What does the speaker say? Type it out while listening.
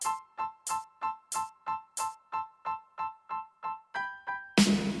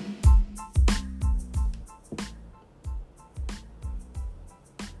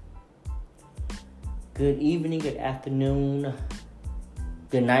good evening, good afternoon,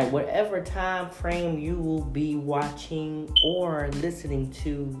 good night, whatever time frame you will be watching or listening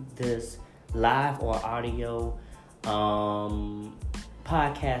to this live or audio podcast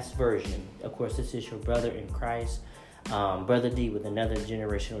version. Of course, this is your brother in Christ, Brother D, with another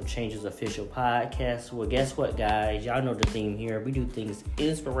Generational Changes official podcast. Well, guess what, guys? Y'all know the theme here. We do things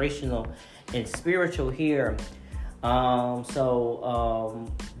inspirational and spiritual here.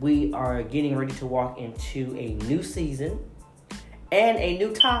 We are getting ready to walk into a new season and a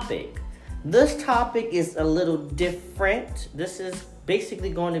new topic. This topic is a little different. This is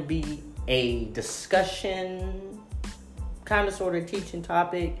basically going to be a discussion, kind of sort of teaching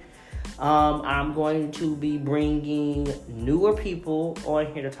topic. I'm going to be bringing newer people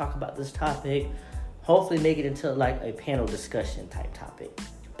on here to talk about this topic. Hopefully make it into like a panel discussion type topic.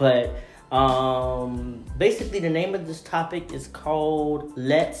 But basically the name of this topic is called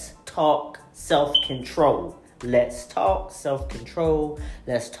Let's Talk Self-Control. Let's talk self-control.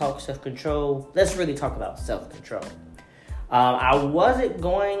 Let's talk self-control. Let's really talk about self-control. I wasn't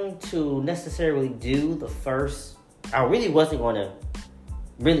going to necessarily do I really wasn't going to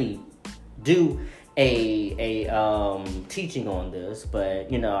really do a teaching on this,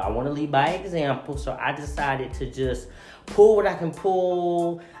 but I want to lead by example, so I decided to just pull what I can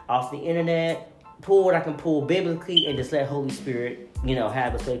pull off the internet, pull what I can pull biblically, and just let Holy Spirit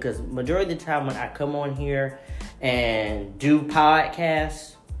have its way. Because majority of the time when I come on here and do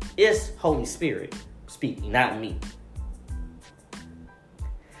podcasts, it's Holy Spirit speaking, not me.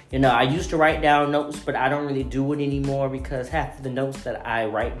 I used to write down notes, but I don't really do it anymore because half of the notes that I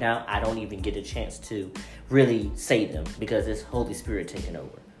write down, I don't even get a chance to really say them because it's Holy Spirit taking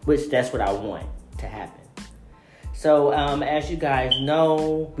over, which that's what I want to happen. So, as you guys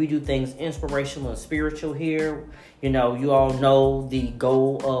know, we do things inspirational and spiritual here. You all know the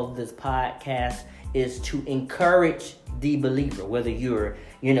goal of this podcast is to encourage the believer, whether you're,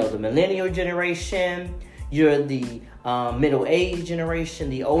 the millennial generation, you're the middle-aged generation,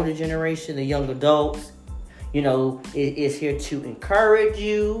 the older generation, the young adults. It is here to encourage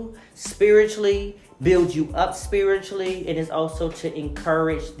you spiritually, build you up spiritually. It is also to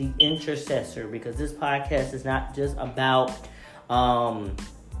encourage the intercessor, because this podcast is not just about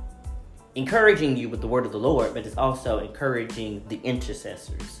encouraging you with the word of the Lord, but it's also encouraging the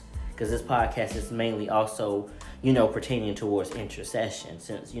intercessors, because this podcast is mainly also pertaining towards intercession,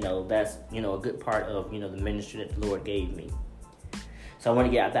 since that's a good part of the ministry that the Lord gave me. So I want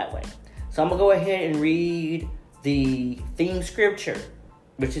to get out that way. So I'm gonna go ahead and read the theme scripture,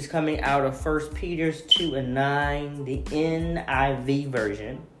 which is coming out of 1 Peter 2:9, the NIV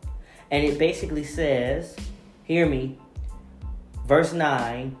version. And it basically says, hear me, verse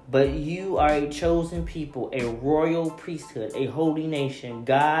 9, but you are a chosen people, a royal priesthood, a holy nation,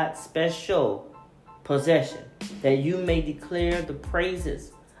 God's special possession, that you may declare the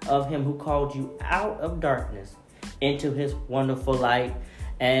praises of him who called you out of darkness into his wonderful light.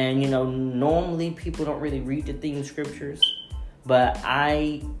 And, normally people don't really read the theme scriptures, but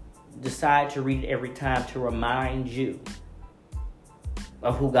I decide to read it every time to remind you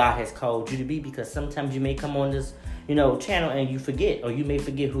of who God has called you to be, because sometimes you may come on this, channel and you forget, or you may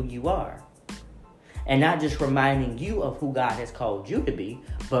forget who you are. And not just reminding you of who God has called you to be,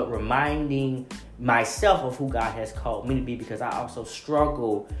 but reminding myself of who God has called me to be, because I also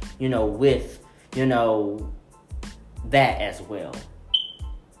struggle, with, that as well.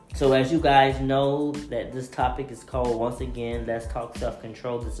 So as you guys know, that this topic is called, once again, Let's Talk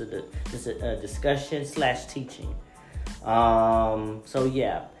Self-Control. This is a discussion / teaching.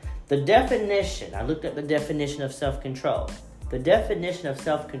 The definition, I looked up the definition of self-control. The definition of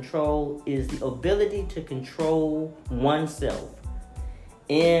self-control is the ability to control oneself,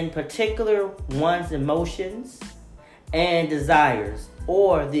 in particular one's emotions and desires,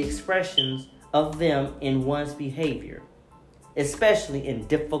 or the expressions of them in one's behavior, especially in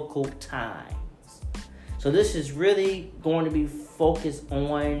difficult times. So this is really going to be focused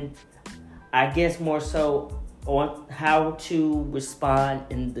on, I guess, more so on how to respond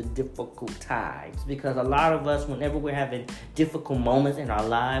in the difficult times, because a lot of us, whenever we're having difficult moments in our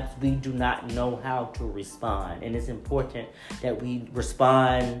lives, we do not know how to respond. And it's important that we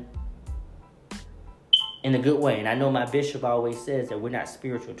respond in a good way. And I know my bishop always says that we're not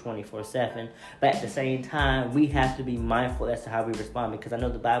spiritual 24/7, but at the same time, we have to be mindful as to how we respond, because I know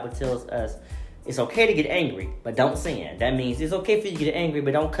the Bible tells us it's okay to get angry, but don't sin. That means it's okay for you to get angry,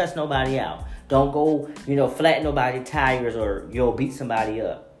 but don't cuss nobody out. Don't go, flatten nobody's tires, or you'll beat somebody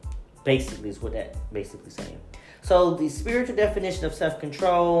up. Basically is what that basically saying. So the spiritual definition of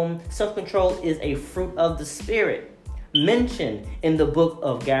self-control is a fruit of the Spirit. mentioned in the book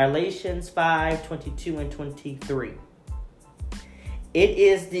of Galatians 5:22 and 23. It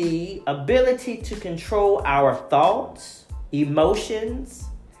is the ability to control our thoughts, emotions,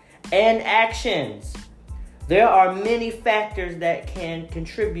 and actions. There are many factors that can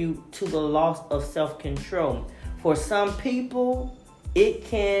contribute to the loss of self-control. For some people, it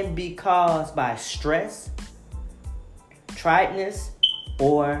can be caused by stress, tiredness,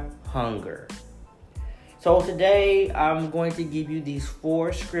 or hunger. So today, I'm going to give you these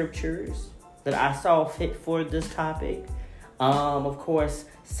 4 scriptures that I saw fit for this topic. Of course,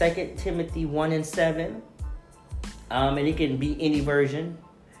 2 Timothy 1 and 7. And it can be any version.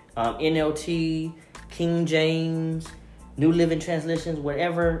 NLT, King James, New Living Translations,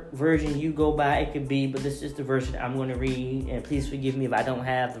 whatever version you go by, it could be. But this is the version I'm going to read. And please forgive me if I don't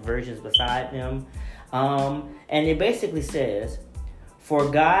have the versions beside them. And it basically says, "For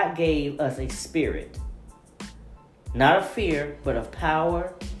God gave us a spirit, not of fear, but of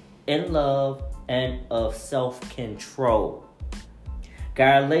power and love and of self-control."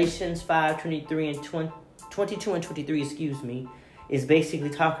 Galatians 5:22 and 23, is basically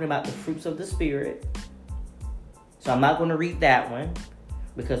talking about the fruits of the Spirit. So I'm not going to read that one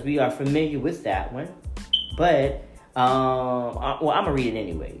because we are familiar with that one. But, I'm going to read it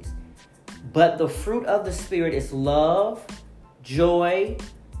anyways. But the fruit of the Spirit is love, joy,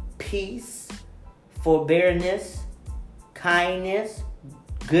 peace, forbearance, kindness,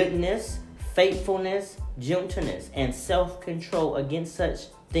 goodness, faithfulness, gentleness, and self-control. Against such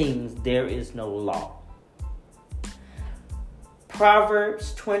things there is no law.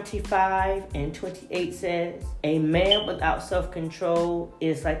 Proverbs 25 and 28 says, "A man without self-control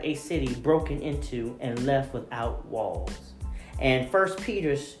is like a city broken into and left without walls." And 1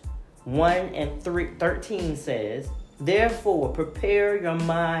 Peter 1 and 13 says, "Therefore prepare your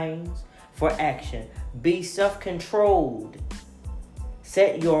minds for action. Be self-controlled.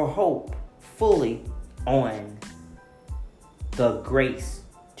 Set your hope fully on the grace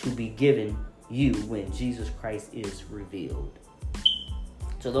to be given you when Jesus Christ is revealed."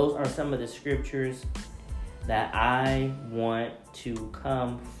 So those are some of the scriptures that I want to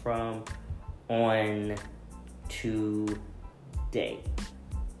come from on today.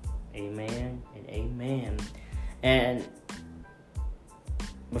 Amen and amen. And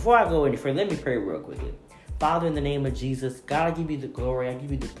before I go any further, let me pray real quickly. Father, in the name of Jesus, God, I give you the glory, I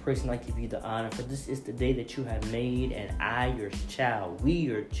give you the praise, and I give you the honor. For this is the day that you have made, and I, your child, we,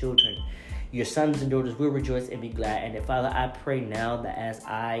 your children, your sons and daughters, will rejoice and be glad. And Father, I pray now that as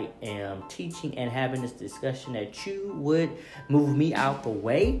I am teaching and having this discussion, that you would move me out the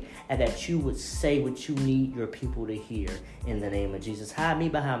way, and that you would say what you need your people to hear. In the name of Jesus, hide me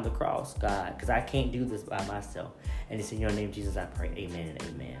behind the cross, God, because I can't do this by myself. And it's in your name, Jesus, I pray. Amen and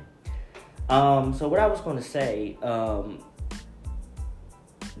amen. So what I was going to say,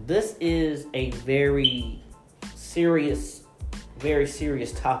 this is a very serious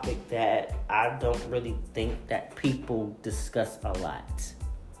topic that I don't really think that people discuss a lot.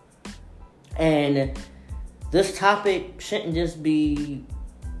 And this topic shouldn't just be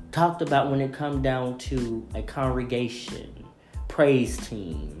talked about when it comes down to a congregation, praise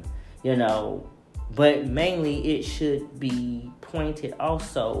team, but mainly it should be pointed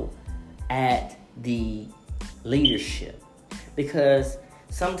also at the leadership, because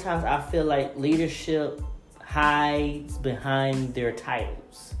sometimes I feel like leadership hides behind their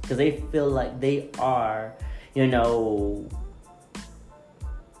titles because they feel like they are,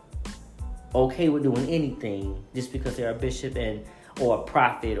 okay with doing anything just because they're a bishop or a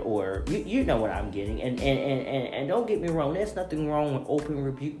prophet, or you know what I'm getting. And don't get me wrong, there's nothing wrong with open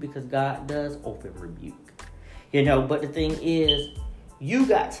rebuke, because God does open rebuke, but the thing is, you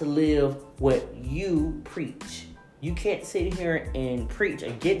got to live what you preach. You can't sit here and preach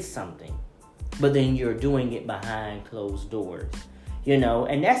against something, but then you're doing it behind closed doors,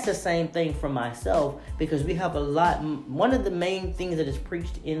 and that's the same thing for myself, because we have one of the main things that is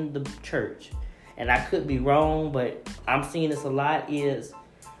preached in the church, and I could be wrong, but I'm seeing this a lot, is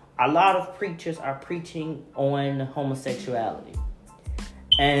a lot of preachers are preaching on homosexuality.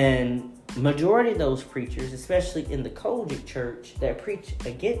 And majority of those preachers, especially in the Kojic church, that preach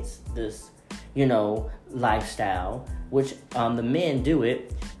against this, lifestyle, which the men do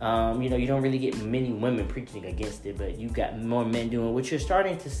it. You don't really get many women preaching against it, but you got more men doing it. What you're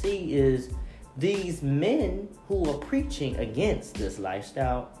starting to see is these men who are preaching against this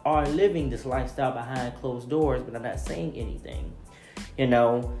lifestyle are living this lifestyle behind closed doors, but are not saying anything.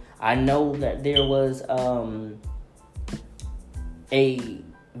 I know that there was a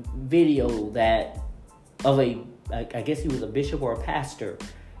video that of I guess he was a bishop or a pastor.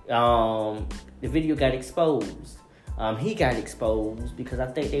 The video got exposed he got exposed because I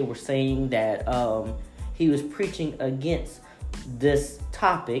think they were saying that he was preaching against this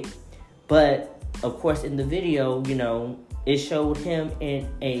topic. But of course, in the video, it showed him and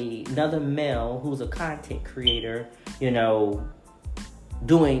another male who's a content creator,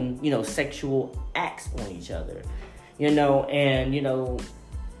 doing, sexual acts on each other, and,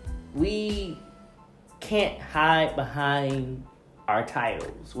 we can't hide behind our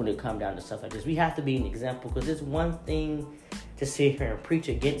titles when it comes down to stuff like this. We have to be an example, because it's one thing to sit here and preach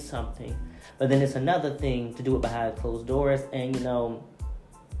against something, but then it's another thing to do it behind closed doors. And,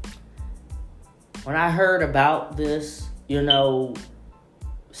 when I heard about this,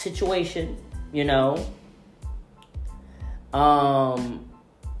 situation,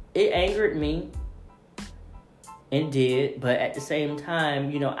 it angered me. It did. But at the same time,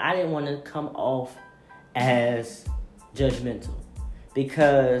 I didn't want to come off as judgmental,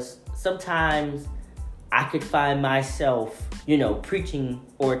 because sometimes I could find myself, preaching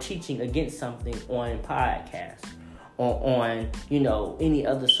or teaching against something on podcasts or on, any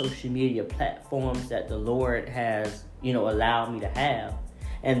other social media platforms that the Lord has, allowed me to have.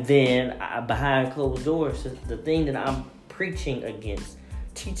 And then behind closed doors, the thing that I'm preaching against,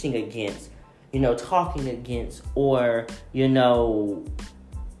 teaching against, talking against, or,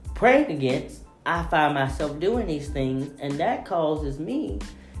 praying against, I find myself doing these things, and that causes me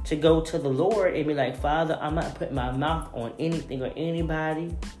to go to the Lord and be like, Father, I'm not putting my mouth on anything or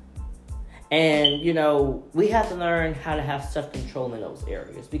anybody. And, we have to learn how to have self-control in those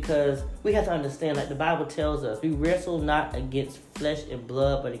areas, because we have to understand, like the Bible tells us, we wrestle not against flesh and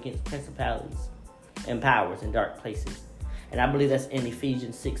blood, but against principalities and powers in dark places. And I believe that's in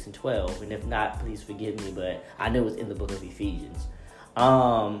Ephesians 6 and 12. And if not, please forgive me, but I know it's in the book of Ephesians.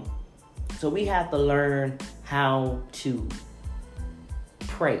 So we have to learn how to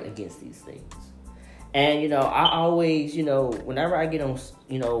pray against these things. And, I always, whenever I get on,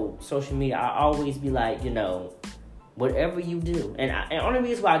 social media, I always be like, whatever you do. And the only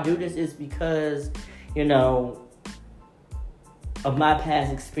reason why I do this is because, of my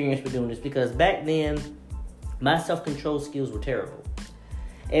past experience with doing this. Because back then, my self-control skills were terrible.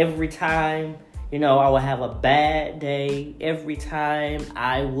 Every time, I would have a bad day. Every time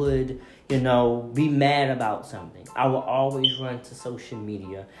I would, be mad about something, I would always run to social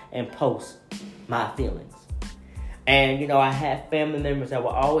media and post my feelings. And, I had family members that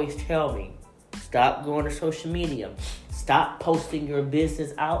would always tell me, stop going to social media. Stop posting your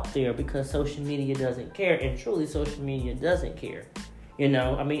business out there, because social media doesn't care. And truly, social media doesn't care.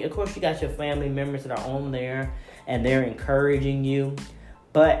 Of course, you got your family members that are on there and they're encouraging you.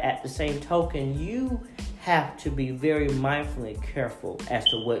 But at the same token, you have to be very mindful and careful as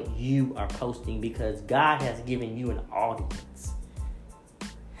to what you are posting, because God has given you an audience.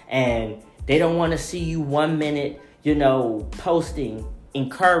 And they don't want to see you 1 minute, posting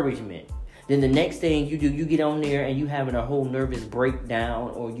encouragement. Then the next thing you do, you get on there and you having a whole nervous breakdown,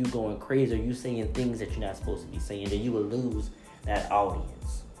 or you going crazy, or you saying things that you're not supposed to be saying. Then you will lose that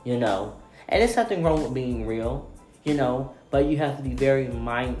audience, And there's something wrong with being real, but you have to be very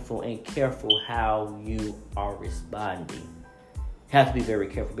mindful and careful how you are responding. You have to be very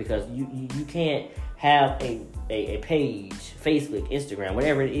careful, because you can't have a page, Facebook, Instagram,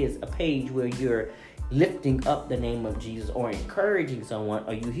 whatever it is, a page where you're lifting up the name of Jesus or encouraging someone,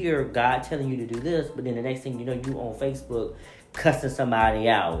 or you hear God telling you to do this, but then the next thing you know, you on Facebook cussing somebody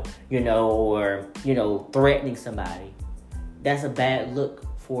out, or, threatening somebody. That's a bad look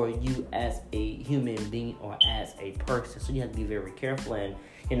for you as a human being or as a person. So you have to be very careful. And,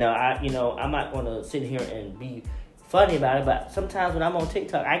 I'm not going to sit here and be funny about it, but sometimes when I'm on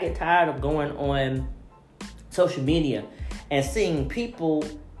TikTok, I get tired of going on social media and seeing people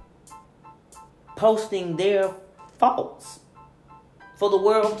posting their faults for the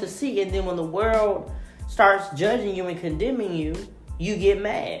world to see. And then when the world starts judging you and condemning you, you get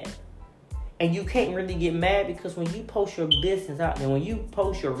mad. And you can't really get mad, because when you post your business out there, when you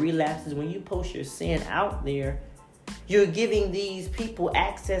post your relapses, when you post your sin out there, you're giving these people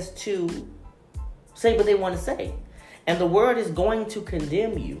access to say what they want to say. And the world is going to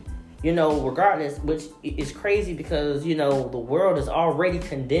condemn you, regardless, which is crazy, because, the world is already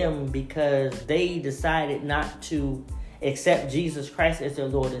condemned because they decided not to accept Jesus Christ as their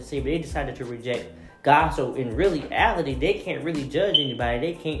Lord and Savior. They decided to reject God. So in reality, they can't really judge anybody.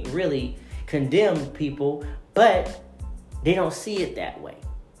 They can't really condemn people, but they don't see it that way.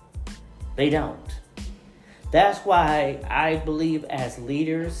 They don't. That's why I believe as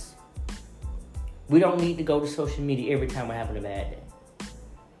leaders, we don't need to go to social media every time we're having a bad day.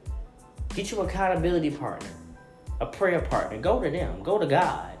 Get you an accountability partner, a prayer partner. Go to them. Go to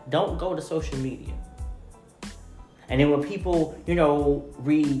God. Don't go to social media. And then when people,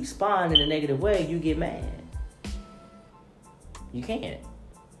 respond in a negative way, you get mad. You can't.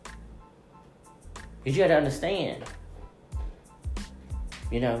 Because you got to understand.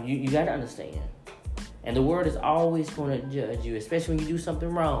 You got to understand. And the world is always going to judge you, especially when you do something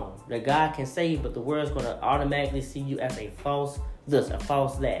wrong that God can save, but the world's going to automatically see you as a false this, a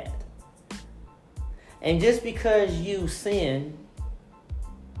false that. And just because you sin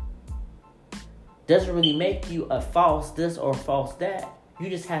doesn't really make you a false this or false that. You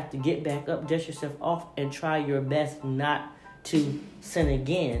just have to get back up, dust yourself off, and try your best not to sin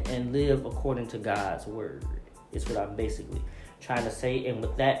again and live according to God's word. It's what I'm basically trying to say. And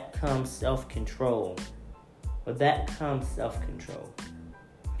with that comes self-control.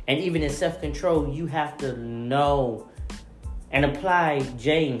 And even in self-control, you have to know and apply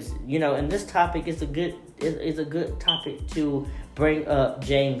James. And this topic is a good topic to bring up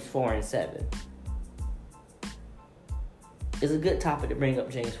James 4 and 7. It's a good topic to bring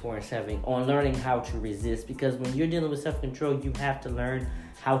up James 4 and 7 on learning how to resist. Because when you're dealing with self-control, you have to learn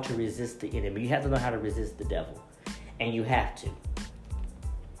how to resist the enemy. You have to know how to resist the devil. And you have to.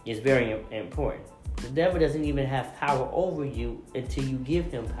 It's very important. The devil doesn't even have power over you until you give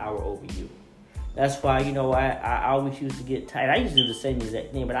him power over you. That's why, I always used to get tired. I used to do the same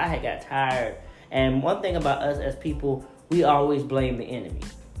exact thing, but I had got tired. And one thing about us as people, we always blame the enemy.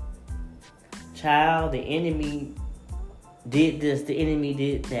 Child, the enemy did this, the enemy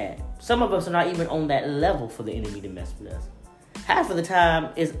did that. Some of us are not even on that level for the enemy to mess with us. Half of the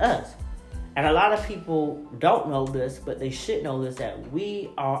time, it's us. And a lot of people don't know this, but they should know this, that we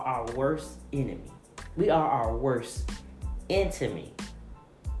are our worst enemy. We are our worst enemy.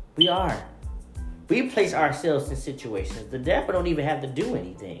 We are. We place ourselves in situations. The devil don't even have to do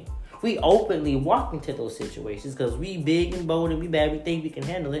anything. We openly walk into those situations because we big and bold and we bad. We think we can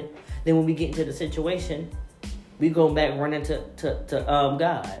handle it. Then when we get into the situation, we go back running to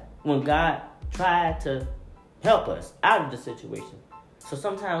God. When God tried to help us out of the situation. So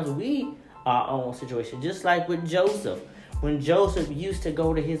sometimes we our own situation. Just like with Joseph. When Joseph used to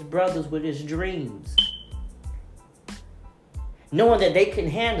go to his brothers with his dreams. Knowing that they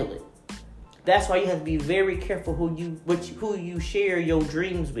couldn't handle it. That's why you have to be very careful who you share your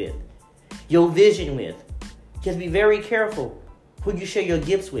dreams with. Your vision with. You have to be very careful who you share your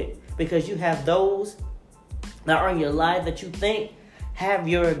gifts with. Because you have those that are in your life that you think have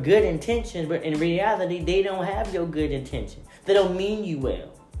your good intentions. But in reality, they don't have your good intention. They don't mean you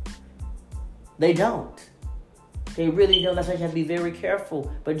well. They don't. They really don't. That's why you have to be very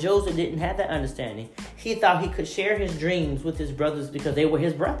careful. But Joseph didn't have that understanding. He thought he could share his dreams with his brothers because they were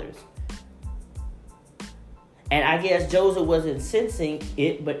his brothers. And I guess Joseph wasn't sensing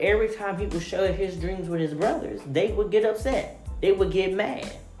it, but every time he would share his dreams with his brothers, they would get upset. They would get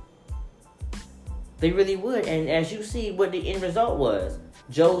mad. They really would. And as you see what the end result was,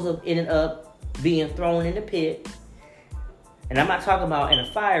 Joseph ended up being thrown in the pit. And I'm not talking about in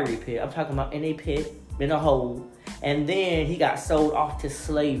a fiery pit. I'm talking about in a pit, in a hole. And then he got sold off to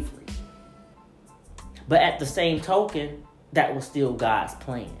slavery. But at the same token, that was still God's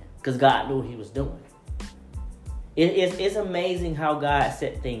plan. Because God knew what he was doing. It's amazing how God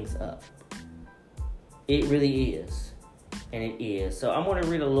set things up. It really is. And it is. So I'm going to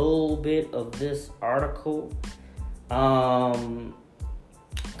read a little bit of this article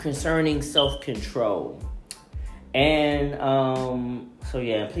concerning self-control. And so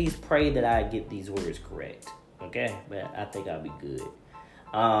yeah, please pray that I get these words correct. Okay? But I think I'll be good.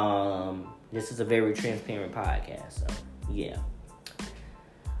 This is a very transparent podcast. So yeah.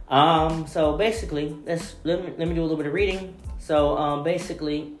 So basically, let me do a little bit of reading. So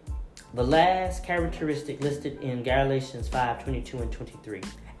basically, the last characteristic listed in Galatians 5:22 and 23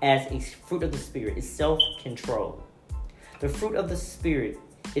 as a fruit of the Spirit is self-control. The fruit of the Spirit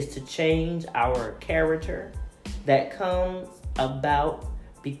is to change our character that comes about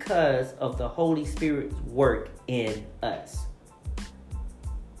because of the Holy Spirit's work in us.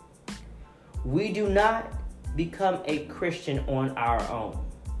 We do not become a Christian on our own.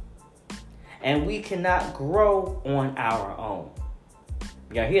 And we cannot grow on our own.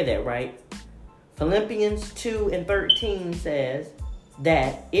 Y'all hear that, right? Philippians 2:13 says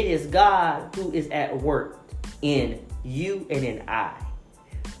that it is God who is at work in you and in I,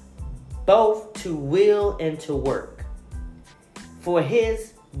 both to will and to work, for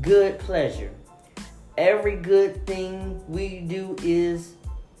his good pleasure. Every good thing we do is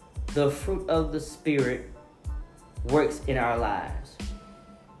the fruit of the Spirit works in our lives.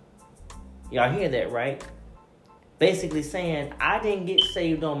 Y'all hear that, right? Basically saying, I didn't get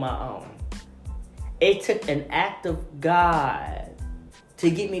saved on my own. It took an act of God to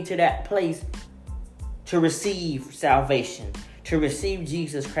get me to that place to receive salvation, to receive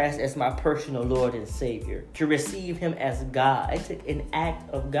Jesus Christ as my personal Lord and Savior, to receive him as God. It's an act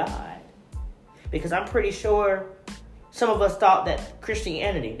of God. Because I'm pretty sure some of us thought that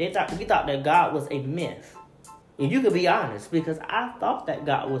Christianity, we thought that God was a myth. And you could be honest, because I thought that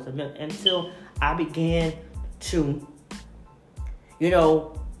God was a myth until I began to,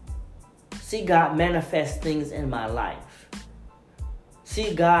 see God manifest things in my life.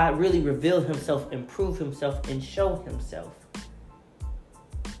 See God really reveal himself, improve himself, and show himself.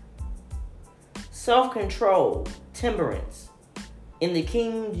 Self-control, temperance, in the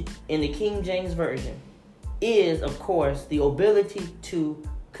King James Version, is, of course, the ability to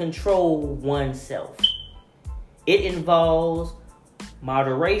control oneself. It involves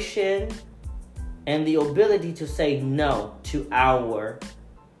moderation and the ability to say no to our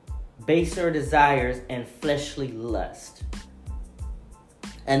baser desires and fleshly lust.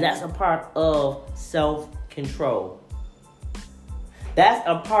 And that's a part of self-control. That's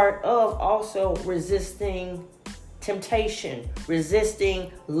a part of also resisting temptation,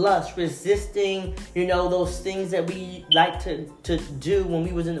 resisting lust, resisting, those things that we like to do when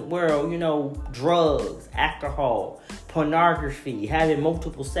we was in the world, drugs, alcohol, pornography, having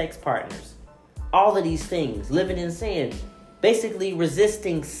multiple sex partners. All of these things, living in sin, basically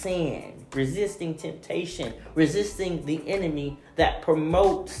resisting sin, resisting temptation, resisting the enemy that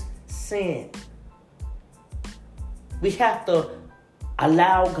promotes sin. We have to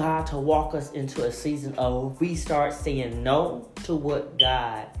allow God to walk us into a season of we start saying no to what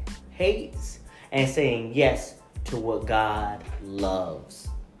God hates and saying yes to what God loves.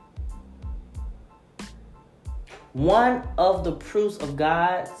 One of the proofs of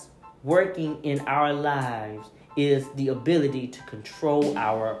God's working in our lives is the ability to control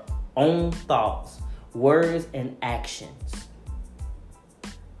our own thoughts, words, and actions.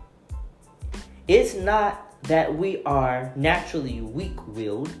 It's not that we are naturally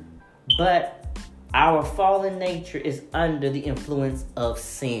weak-willed, but our fallen nature is under the influence of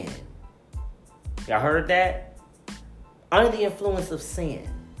sin. Y'all heard that? Under the influence of sin.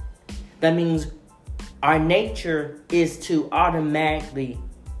 That means our nature is to automatically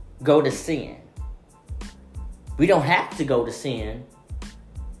go to sin. We don't have to go to sin.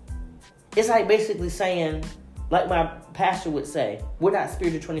 It's like basically saying, like my pastor would say, we're not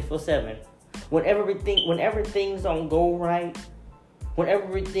spiritual 24/7. Whenever things don't go right,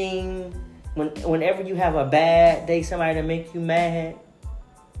 whenever you have a bad day, somebody to make you mad,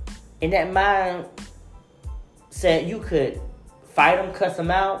 in that mind said you could fight them, cuss them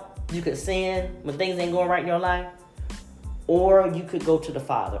out, you could sin when things ain't going right in your life, or you could go to the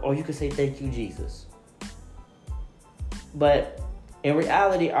Father, or you could say, thank you, Jesus. But in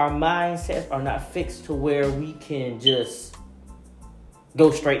reality, our mindsets are not fixed to where we can just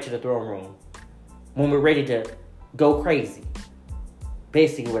go straight to the throne room when we're ready to go crazy.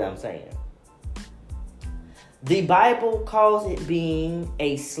 Basically what I'm saying. The Bible calls it being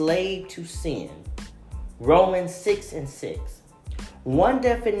a slave to sin. Romans 6:6. One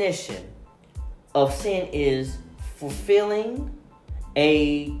definition of sin is fulfilling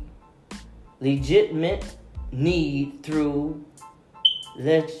a legitimate need through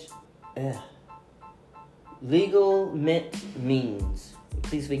legal means.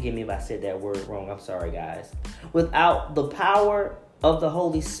 Please forgive me if I said that word wrong. I'm sorry, guys. Without the power of the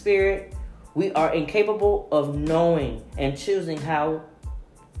Holy Spirit, we are incapable of knowing and choosing how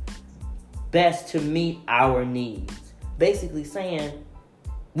best to meet our needs. Basically saying,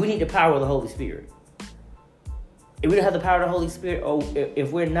 we need the power of the Holy Spirit. If we don't have the power of the Holy Spirit, or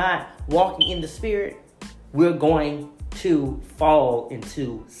if we're not walking in the Spirit, we're going to fall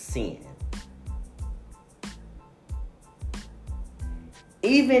into sin.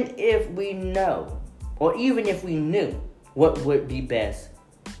 Even if we know, or even if we knew what would be best,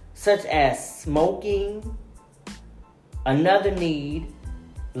 such as smoking, another need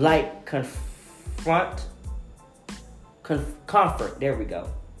like comfort, there we go,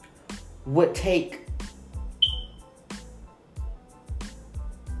 would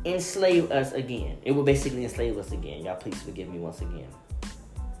enslave us again. It would basically enslave us again. Y'all please forgive me once again.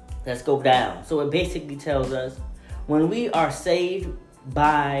 Let's go down. So it basically tells us when we are saved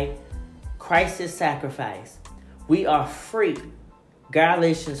by Christ's sacrifice, we are free.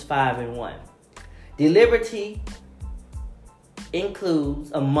 Galatians 5:1. The liberty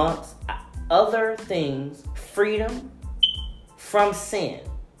includes, amongst other things, freedom from sin.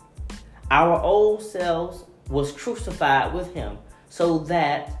 Our old selves was crucified with him so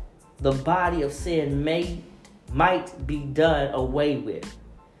that the body of sin might be done away with,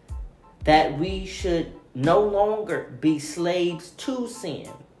 that we should no longer be slaves to sin.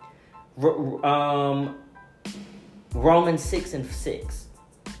 Romans 6:6.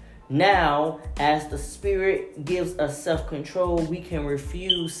 Now, as the Spirit gives us self-control, we can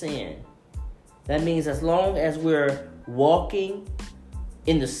refuse sin. That means as long as we're walking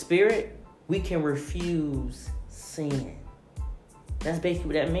in the Spirit, we can refuse sin. That's basically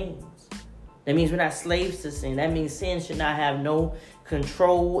what that means. That means we're not slaves to sin. That means sin should not have no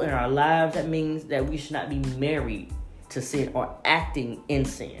control in our lives. That means that we should not be married to sin or acting in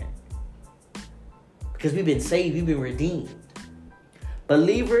sin. Because we've been saved, we've been redeemed.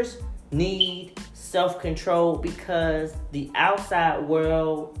 Believers need self-control because the outside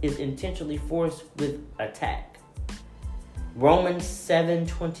world is intentionally forced with attack. Romans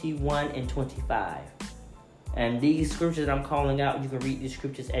 7:21 and 25. And these scriptures I'm calling out, you can read these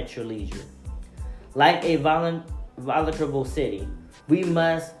scriptures at your leisure. Like a volatile city, we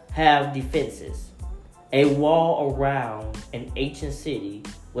must have defenses. A wall around an ancient city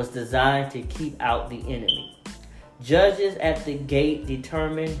was designed to keep out the enemy. Judges at the gate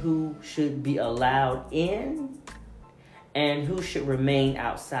determine who should be allowed in and who should remain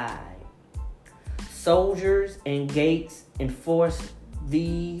outside. Soldiers and gates enforce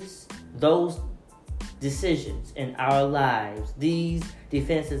those decisions in our lives. These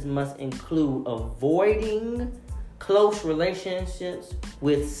defenses must include avoiding close relationships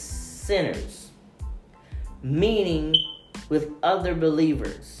with sinners, meaning with other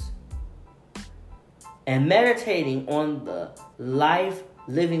believers, and meditating on the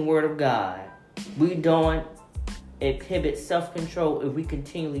life-living Word of God. We don't exhibit self-control if we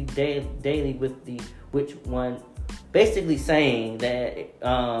continually daily with the which one. Basically saying that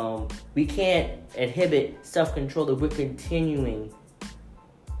we can't exhibit self-control if we're continuing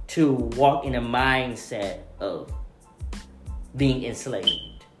to walk in a mindset of being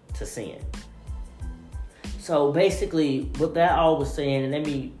enslaved to sin. So basically, what that all was saying, and let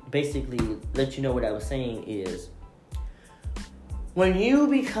me basically let you know what I was saying is, when you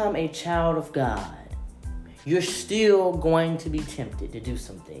become a child of God, you're still going to be tempted to do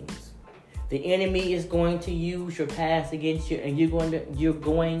some things. The enemy is going to use your past against you, and you're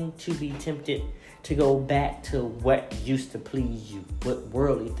going to be tempted to go back to what used to please you, what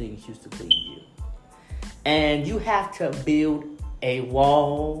worldly things used to please you. And you have to build a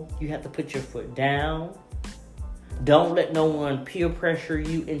wall. You have to put your foot down. Don't let no one peer pressure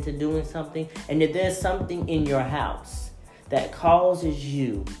you into doing something. And if there's something in your house that causes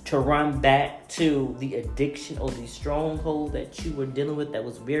you to run back to the addiction or the stronghold that you were dealing with that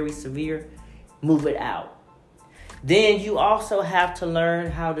was very severe, move it out. Then you also have to learn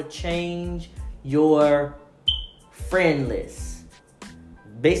how to change your friend list.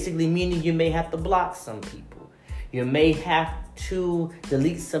 Basically meaning you may have to block some people. You may have to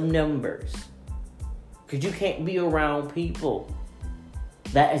delete some numbers. Because you can't be around people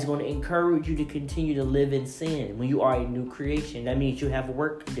that is going to encourage you to continue to live in sin when you are a new creation. That means you have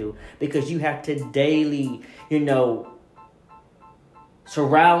work to do. Because you have to daily,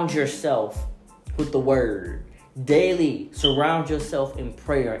 surround yourself with the word. Daily surround yourself in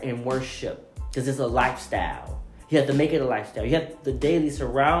prayer and worship, because it's a lifestyle. You have to make it a lifestyle. You have to daily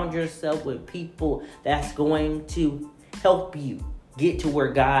surround yourself with people that's going to help you get to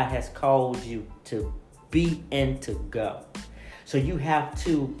where God has called you to be and to go. So you have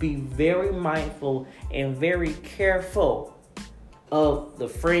to be very mindful and very careful of the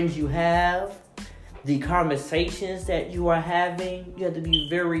friends you have, the conversations that you are having. You have to be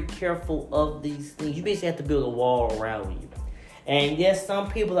very careful of these things. You basically have to build a wall around you. And yes, some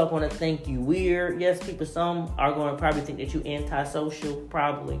people are going to think you weird. Yes, some are going to probably think that you antisocial,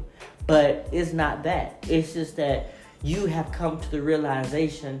 probably. But it's not that. It's just that you have come to the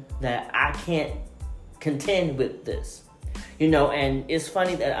realization that I can't contend with this. And it's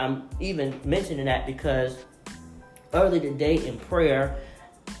funny that I'm even mentioning that because early today in prayer,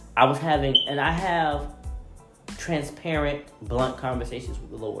 I have transparent, blunt conversations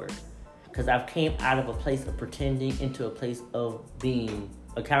with the Lord. Because I've came out of a place of pretending into a place of being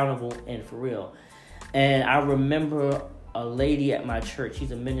accountable and for real. And I remember a lady at my church,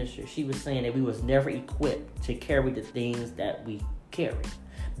 she's a minister, she was saying that we was never equipped to carry the things that we carry.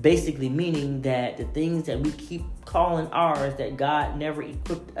 Basically meaning that the things that we keep calling ours that God never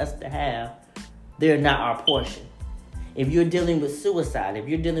equipped us to have, they're not our portion. If you're dealing with suicide, if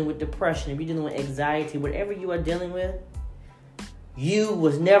you're dealing with depression, if you're dealing with anxiety, whatever you are dealing with, you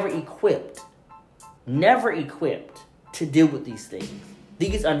was never equipped to deal with these things.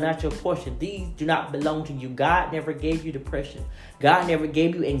 These are not your portion. These do not belong to you. God never gave you depression. God never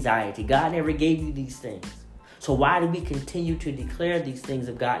gave you anxiety. God never gave you these things. So why do we continue to declare these things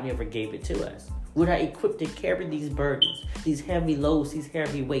if God never gave it to us? We're not equipped to carry these burdens, these heavy loads, these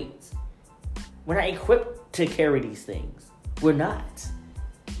heavy weights. We're not equipped to carry these things. We're not.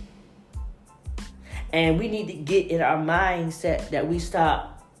 And we need to get in our mindset that we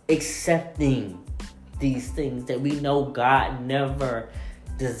stop accepting these things that we know God never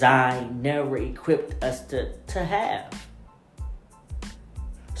designed, never equipped us to have.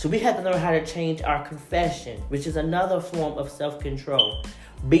 So we have to learn how to change our confession, which is another form of self-control.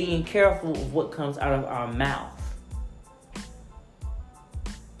 Being careful of what comes out of our mouth.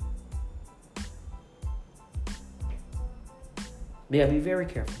 We gotta be very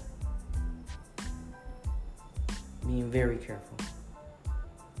careful. Being very careful.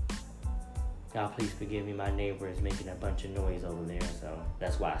 Y'all please forgive me. My neighbor is making a bunch of noise over there, so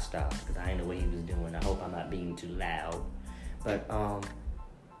that's why I stopped, because I didn't know what he was doing. I hope I'm not being too loud. But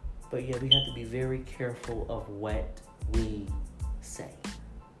yeah, we have to be very careful of what we say.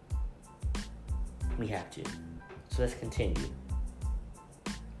 We have to. So let's continue.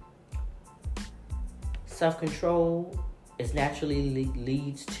 Self-control is naturally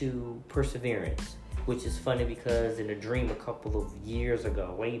leads to perseverance, which is funny because in a dream a couple of years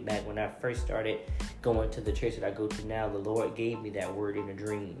ago, way back when I first started going to the church that I go to now, the Lord gave me that word in a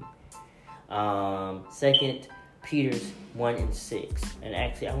dream. 2 Peter 1:6. And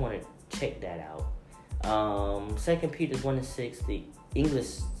actually, I want to check that out. 2 Peter 1:6, the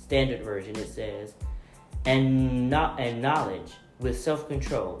English Standard Version, it says, and knowledge with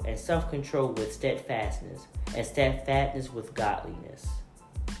self-control, and self-control with steadfastness, and steadfastness with godliness.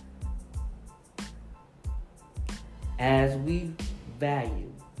 As we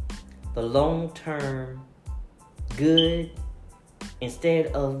value the long-term good instead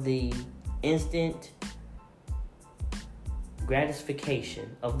of the instant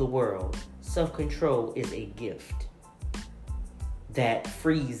gratification of the world, self-control is a gift that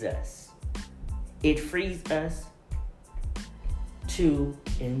frees us. It frees us to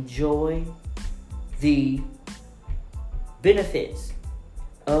enjoy the benefits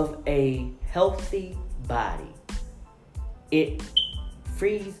of a healthy body. It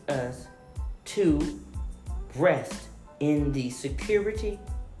frees us to rest in the security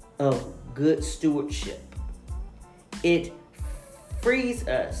of good stewardship. It frees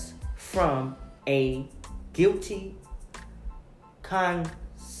us from a guilty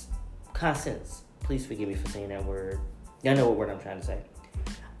conscience. Please forgive me for saying that word. Y'all know what word I'm trying to say.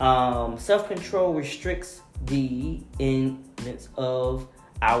 Self-control restricts the influence of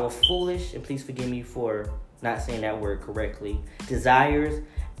our foolish, and please forgive me for not saying that word correctly, desires,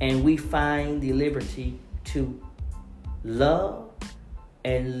 and we find the liberty to love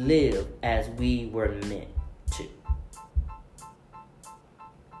and live as we were meant to.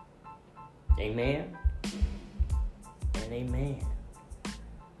 Amen and amen.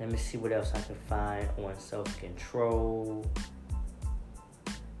 Let me see what else I can find on self-control.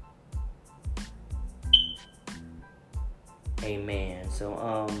 Amen.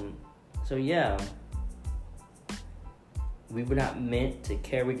 So yeah. We were not meant to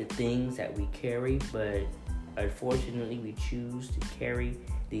carry the things that we carry, but unfortunately we choose to carry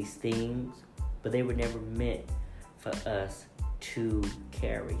these things, but they were never meant for us to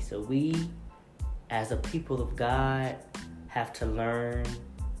carry. So we, as a people of God, have to learn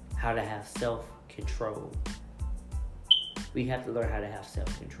how to have self-control. We have to learn how to have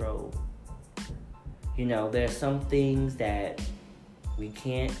self-control. You know, there are some things that we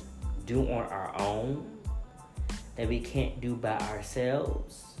can't do on our own, that we can't do by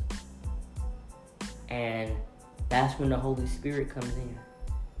ourselves. And that's when the Holy Spirit comes in.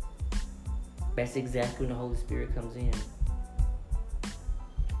 That's exactly when the Holy Spirit comes in.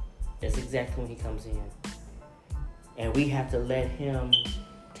 That's exactly when he comes in. And we have to let him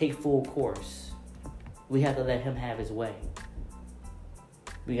take full course. We have to let him have his way.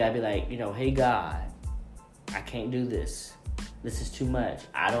 We gotta be like, hey God, I can't do this. This is too much.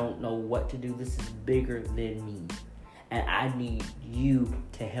 I don't know what to do. This is bigger than me. And I need you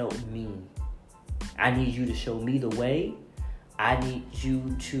to help me. I need you to show me the way. I need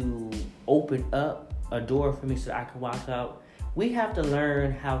you to open up a door for me so I can walk out. We have to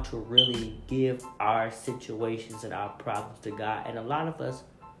learn how to really give our situations and our problems to God. And a lot of us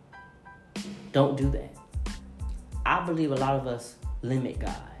don't do that. I believe a lot of us limit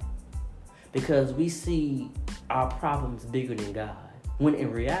God because we see our problems bigger than God, when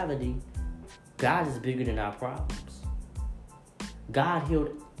in reality, God is bigger than our problems. God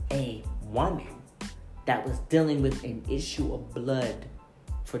healed a woman that was dealing with an issue of blood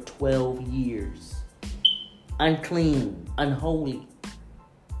for 12 years. Unclean, unholy.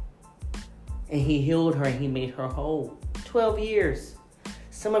 And he healed her and he made her whole. 12 years.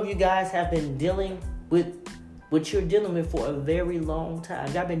 Some of you guys have been dealing with what you're dealing with for a very long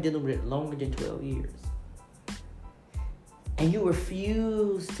time. I've been dealing with it longer than 12 years. And you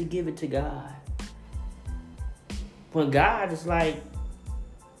refuse to give it to God. When God is like,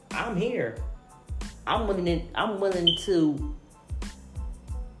 I'm here. I'm willing to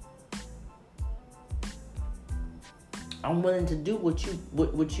do what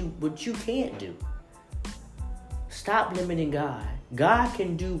you can't do. Stop limiting God. God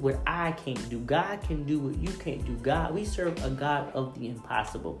can do what I can't do. God can do what you can't do. We serve a God of the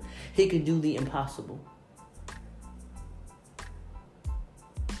impossible. He can do the impossible.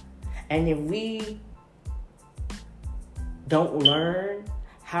 And if we don't learn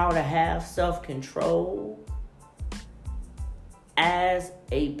how to have self-control as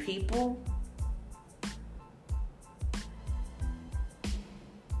a people,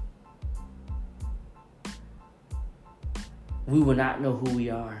 we will not know who we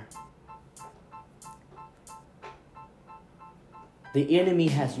are. The enemy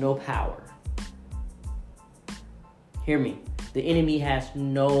has no power. Hear me. The enemy has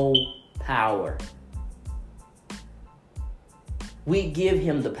no power. We give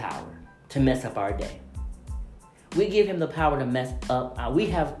him the power to mess up our day. We give him the power to mess up. We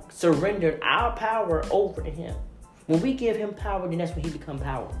have surrendered our power over to him. When we give him power, then that's when he becomes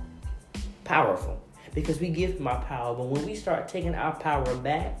powerful. Because we give him our power. But when we start taking our power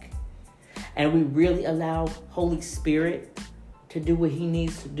back and we really allow Holy Spirit to do what he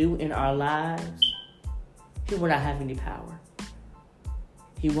needs to do in our lives, he will not have any power.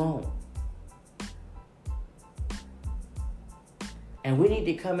 He won't. And we need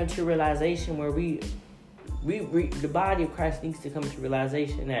to come into realization where the body of Christ needs to come into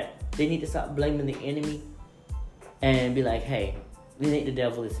realization that they need to stop blaming the enemy and be like, hey, this ain't the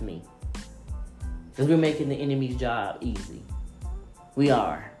devil, it's me. Because we're making the enemy's job easy. We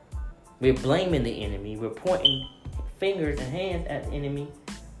are. We're blaming the enemy. We're pointing fingers and hands at the enemy.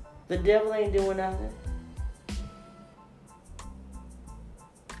 The devil ain't doing nothing.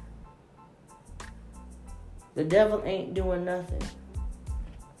 The devil ain't doing nothing.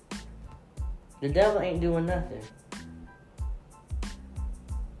 The devil ain't doing nothing.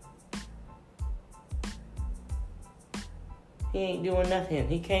 He ain't doing nothing.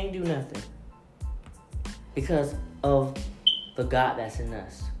 He can't do nothing. Because of the God that's in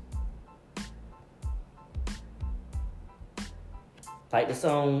us. Like the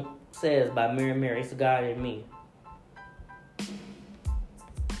song says by Mary Mary, it's a God in me.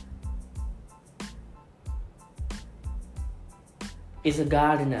 It's a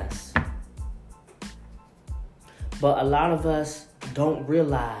God in us. But a lot of us don't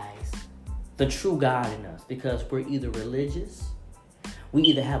realize the true God in us because we're either religious, we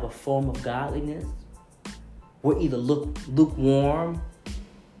either have a form of godliness, we're either lukewarm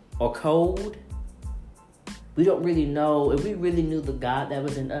or cold. We don't really know. If we really knew the God that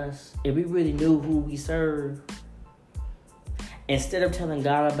was in us, if we really knew who we serve, instead of telling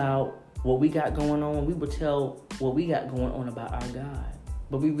God about what we got going on, we would tell what we got going on about our God.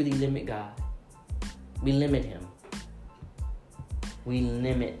 But we really limit God. We limit him. We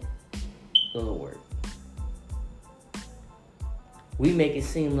limit the Lord. We make it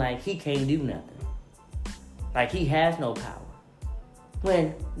seem like he can't do nothing. Like he has no power.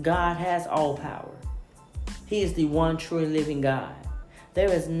 When God has all power. He is the one true and living God.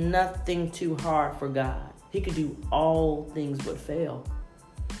 There is nothing too hard for God. He could do all things but fail.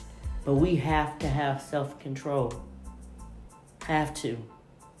 But we have to have self-control. Have to.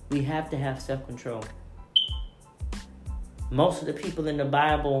 We have to have self-control. Most of the people in the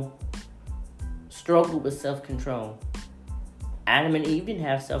Bible struggled with self-control. Adam and Eve didn't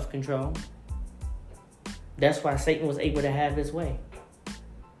have self-control. That's why Satan was able to have his way.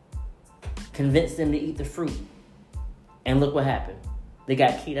 Convinced them to eat the fruit. And look what happened. They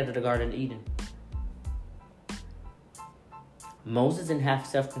got kicked out of the Garden of Eden. Moses didn't have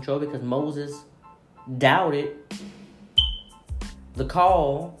self-control because Moses doubted the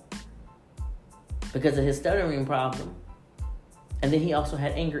call because of his stuttering problem. And then he also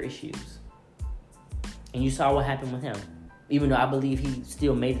had anger issues. And you saw what happened with him. Even though I believe he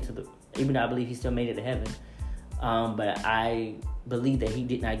still made it to heaven. But I believe that he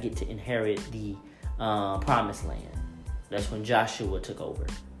did not get to inherit the promised land. That's when Joshua took over.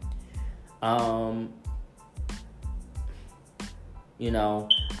 I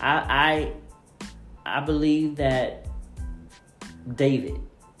believe that David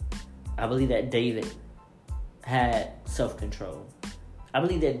had self-control. I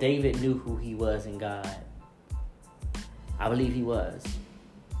believe that David knew who he was in God. I believe he was.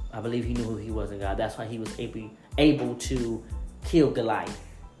 I believe he knew who he was in God. That's why he was able to kill Goliath.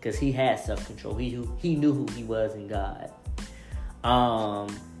 Because he had self-control. He knew who he was in God.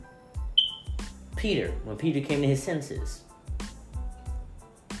 Peter, when Peter came to his senses,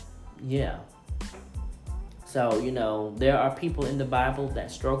 Yeah. So, there are people in the Bible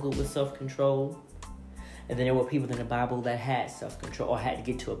that struggled with self-control. And then there were people in the Bible that had self-control or had to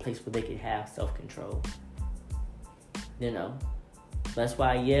get to a place where they could have self-control. That's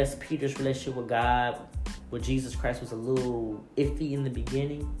why, yes, Peter's relationship with God, with Jesus Christ, was a little iffy in the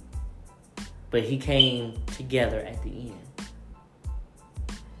beginning. But he came together at the end.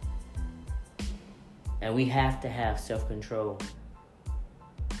 And we have to have self-control.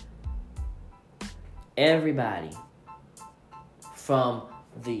 Everybody, from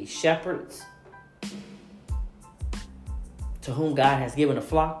the shepherds to whom God has given a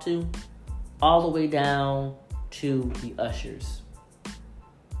flock to, all the way down to the ushers.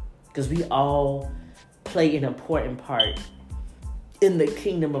 Because we all play an important part in the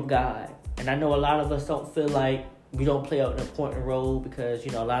kingdom of God. And I know a lot of us don't feel like we don't play an important role because,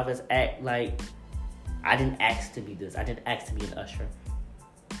 a lot of us act like, I didn't ask to be this. I didn't ask to be an usher.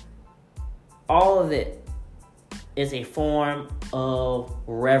 All of it is a form of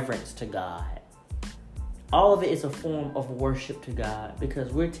reverence to God. All of it is a form of worship to God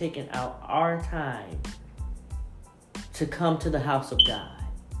because we're taking out our time to come to the house of God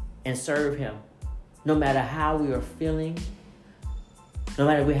and serve Him. No matter how we are feeling, no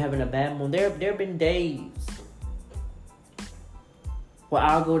matter if we're having a bad moment. There have been days where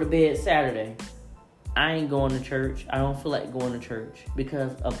I'll go to bed Saturday. I ain't going to church. I don't feel like going to church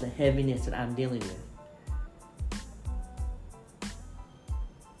because of the heaviness that I'm dealing with.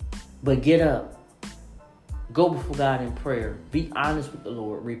 But get up. Go before God in prayer. Be honest with the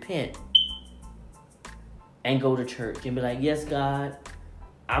Lord. Repent. And go to church. And be like, yes, God,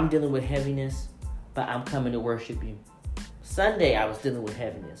 I'm dealing with heaviness, but I'm coming to worship you. Sunday, I was dealing with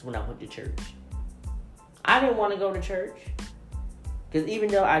heaviness when I went to church. I didn't want to go to church. Because even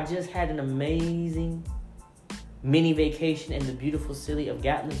though I just had an amazing mini vacation in the beautiful city of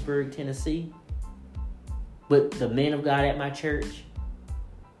Gatlinburg, Tennessee, with the men of God at my church,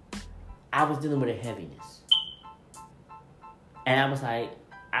 I was dealing with a heaviness. And I was like,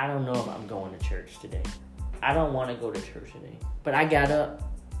 I don't know if I'm going to church today. I don't want to go to church today. But I got up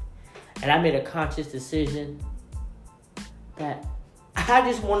and I made a conscious decision that I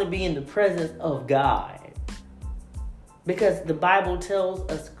just want to be in the presence of God. Because the Bible tells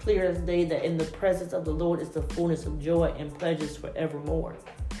us clear as day that in the presence of the Lord is the fullness of joy and pleasures forevermore.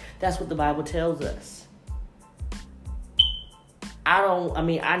 That's what the Bible tells us. I know I'm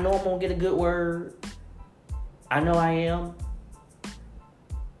going to get a good word. I know I am.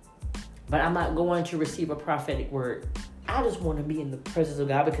 But I'm not going to receive a prophetic word. I just want to be in the presence of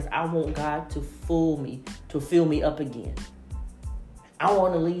God because I want God to fill me up again. I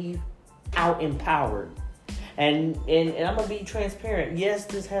want to leave out empowered. And I'm going to be transparent. Yes,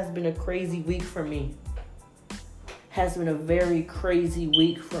 this has been a crazy week for me. Has been a very crazy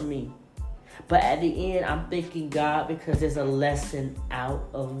week for me. But at the end, I'm thanking God because there's a lesson out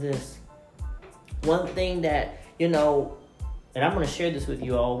of this. One thing that, and I'm going to share this with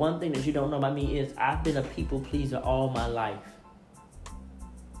you all. One thing that you don't know about me is I've been a people pleaser all my life.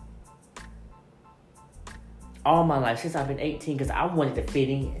 All my life, since I've been 18, because I wanted to fit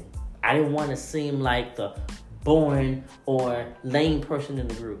in. I didn't want to seem like the boring or lame person in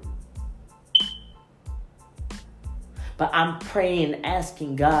the group. But I'm praying and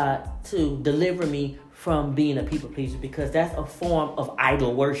asking God to deliver me from being a people pleaser because that's a form of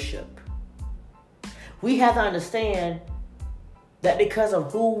idol worship. We have to understand that because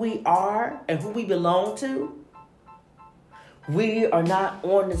of who we are and who we belong to, we are not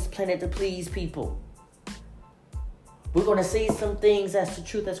on this planet to please people. We're going to say some things that's the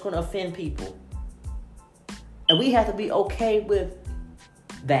truth that's going to offend people. And we have to be okay with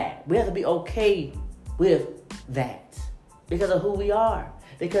that. We have to be okay with that because of who we are.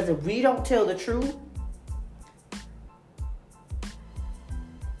 Because if we don't tell the truth,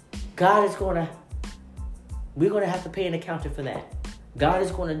 we're going to have to pay an accounting for that. God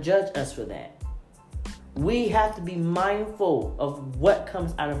is going to judge us for that. We have to be mindful of what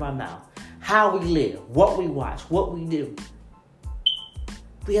comes out of our mouth, how we live, what we watch, what we do.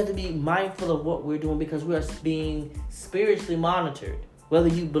 We have to be mindful of what we're doing because we are being spiritually monitored. Whether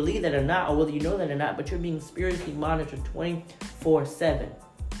you believe that or not, or whether you know that or not, but you're being spiritually monitored 24/7.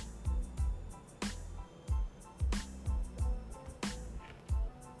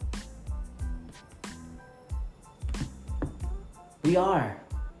 We are.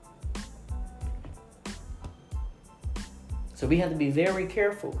 So we have to be very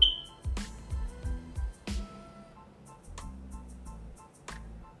careful.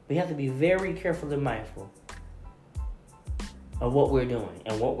 We have to be very careful and mindful of what we're doing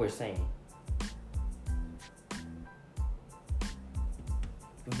and what we're saying.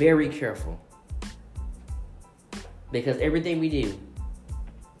 Very careful. Because everything we do,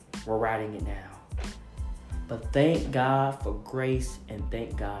 we're writing it down. But thank God for grace and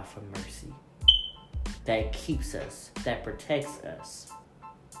thank God for mercy. That keeps us, that protects us,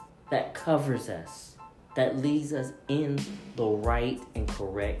 that covers us, that leads us in the right and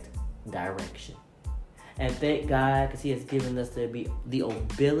correct direction. And thank God because He has given us the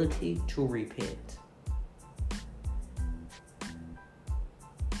ability to repent.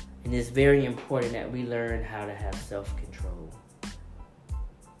 And it's very important that we learn how to have self-control.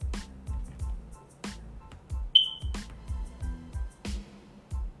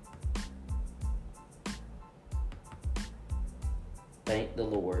 Thank the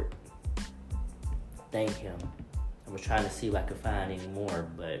Lord. Thank Him. I was trying to see if I could find any more,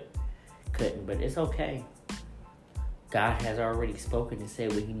 but couldn't. But it's okay. God has already spoken and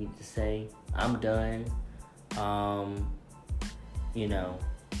said what He needed to say. I'm done.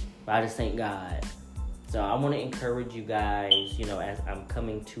 But I just thank God. So I want to encourage you guys, as I'm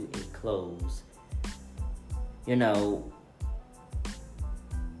coming to a close.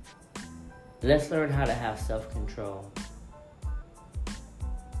 Let's learn how to have self-control.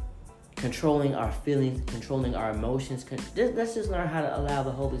 Controlling our feelings, controlling our emotions. Let's just learn how to allow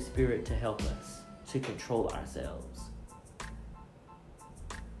the Holy Spirit to help us to control ourselves.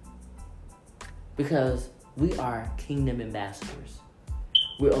 Because we are kingdom ambassadors.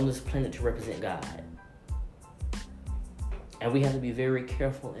 We're on this planet to represent God. And we have to be very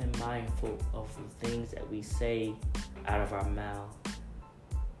careful and mindful of the things that we say out of our mouth.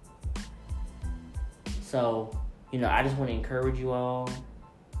 So, I just want to encourage you all.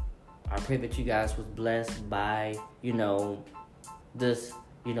 I pray that you guys was blessed by, this,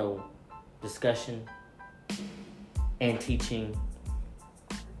 discussion and teaching.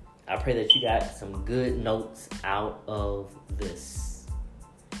 I pray that you got some good notes out of this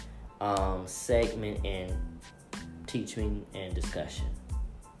segment and teaching and discussion.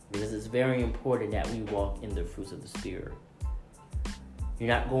 Because it's very important that we walk in the fruits of the Spirit. You're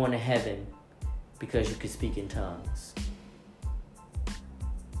not going to heaven because you can speak in tongues.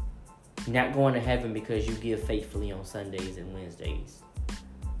 You're not going to heaven because you give faithfully on Sundays and Wednesdays.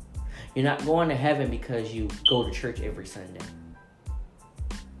 You're not going to heaven because you go to church every Sunday.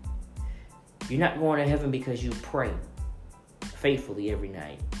 You're not going to heaven because you pray faithfully every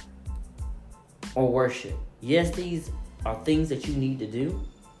night or worship. Yes, these are things that you need to do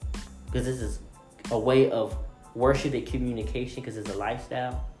because this is a way of worship and communication because it's a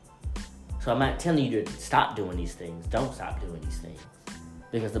lifestyle. So I'm not telling you to stop doing these things. Don't stop doing these things.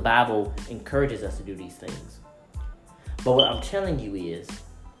 Because the Bible encourages us to do these things. But what I'm telling you is,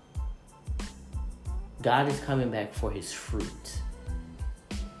 God is coming back for His fruit.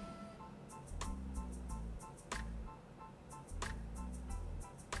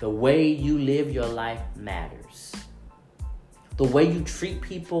 The way you live your life matters. The way you treat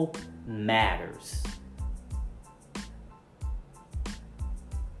people matters.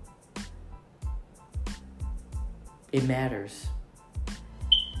 It matters.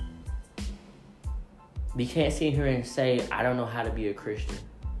 We can't sit here and say, I don't know how to be a Christian.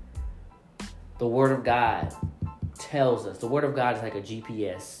 The Word of God tells us. The Word of God is like a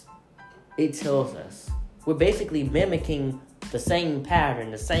GPS. It tells us. We're basically mimicking the same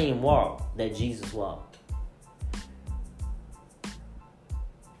pattern, the same walk that Jesus walked.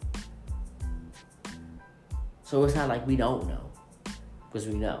 So it's not like we don't know, because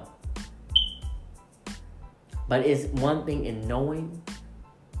we know. But it's one thing in knowing,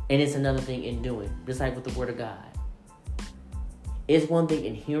 and it's another thing in doing, just like with the Word of God. It's one thing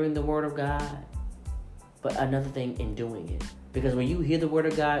in hearing the Word of God, but another thing in doing it. Because when you hear the Word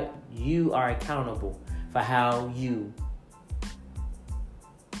of God, you are accountable for how you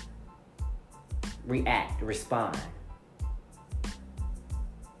react, respond,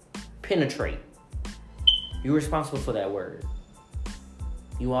 penetrate. You're responsible for that word.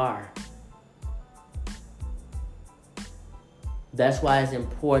 You are. That's why it's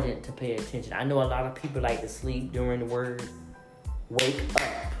important to pay attention. I know a lot of people like to sleep during the word. Wake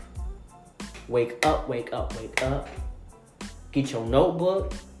up. Wake up, wake up, wake up. Get your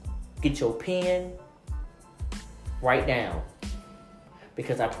notebook. Get your pen. Write down.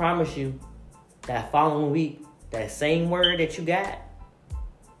 Because I promise you, that following week, that same word that you got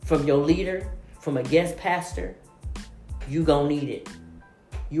from your leader, from a guest pastor, you gonna need it.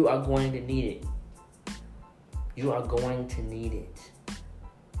 You are going to need it. You are going to need it.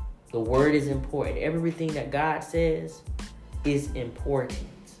 The word is important. Everything that God says is important.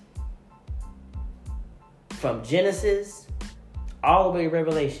 From Genesis all the way to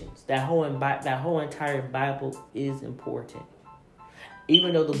Revelations, that whole entire Bible is important.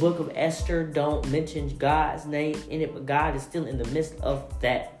 Even though the book of Esther don't mention God's name in it, but God is still in the midst of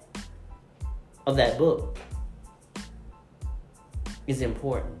that book. It's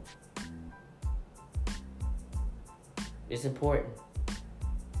important. It's important.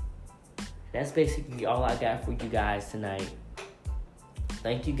 That's basically all I got for you guys tonight.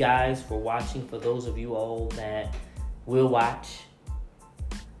 Thank you guys for watching. For those of you all that will watch.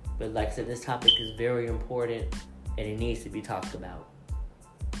 But like I said, this topic is very important and it needs to be talked about.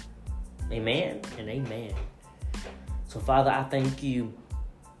 Amen and amen. So Father, I thank you.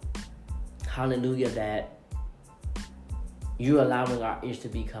 Hallelujah, that you're allowing our ears to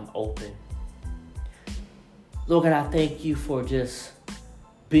become open. Lord God, I thank you for just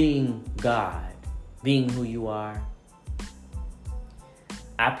being God, being who you are.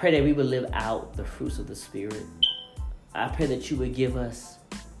 I pray that we would live out the fruits of the Spirit. I pray that you would give us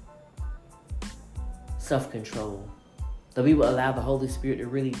self-control, that we will allow the Holy Spirit to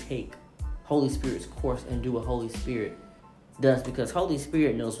really take Holy Spirit's course and do what Holy Spirit does, because Holy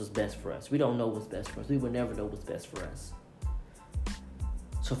Spirit knows what's best for us. We don't know what's best for us. We will never know what's best for us.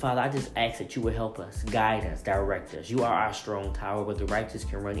 So Father, I just ask that you would help us, guide us, direct us. You are our strong tower where the righteous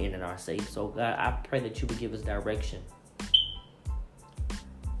can run in and are safe. So God, I pray that you would give us direction.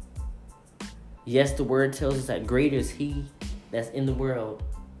 Yes, the word tells us that greater is he that's in the world.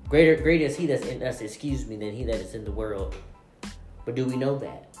 Greater is he that's in us, than he that is in the world. But do we know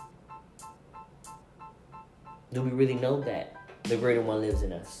that? Do we really know that the greater one lives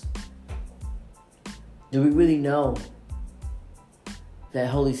in us? Do we really know that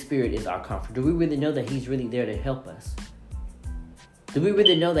Holy Spirit is our comfort? Do we really know that he's really there to help us? Do we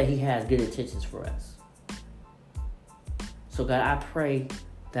really know that he has good intentions for us? So God, I pray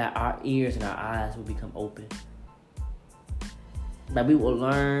that our ears and our eyes will become open. That we will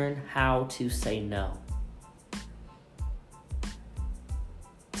learn how to say no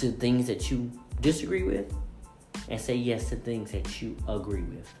to things that you disagree with and say yes to things that you agree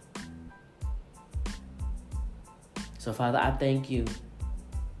with. So Father, I thank you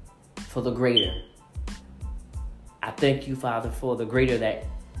for the greater. I thank you, Father, for the greater that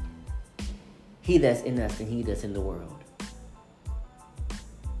he that's in us and he that's in the world.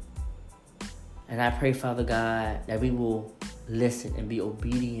 And I pray, Father God, that we will listen and be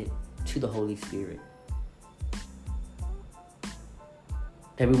obedient to the Holy Spirit.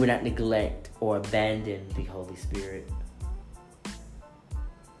 That we will not neglect or abandon the Holy Spirit.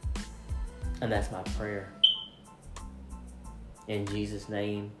 And that's my prayer. In Jesus'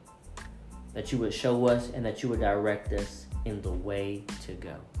 name, that you would show us and that you would direct us in the way to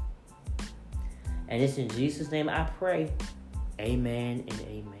go. And it's in Jesus' name I pray. Amen and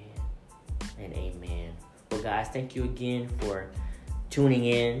amen and amen. Well, guys, thank you again for tuning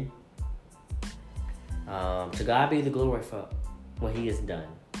in. To God be the glory for what he has done.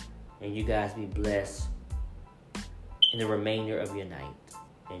 And you guys be blessed in the remainder of your night.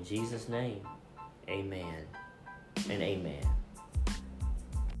 In Jesus' name, amen and amen.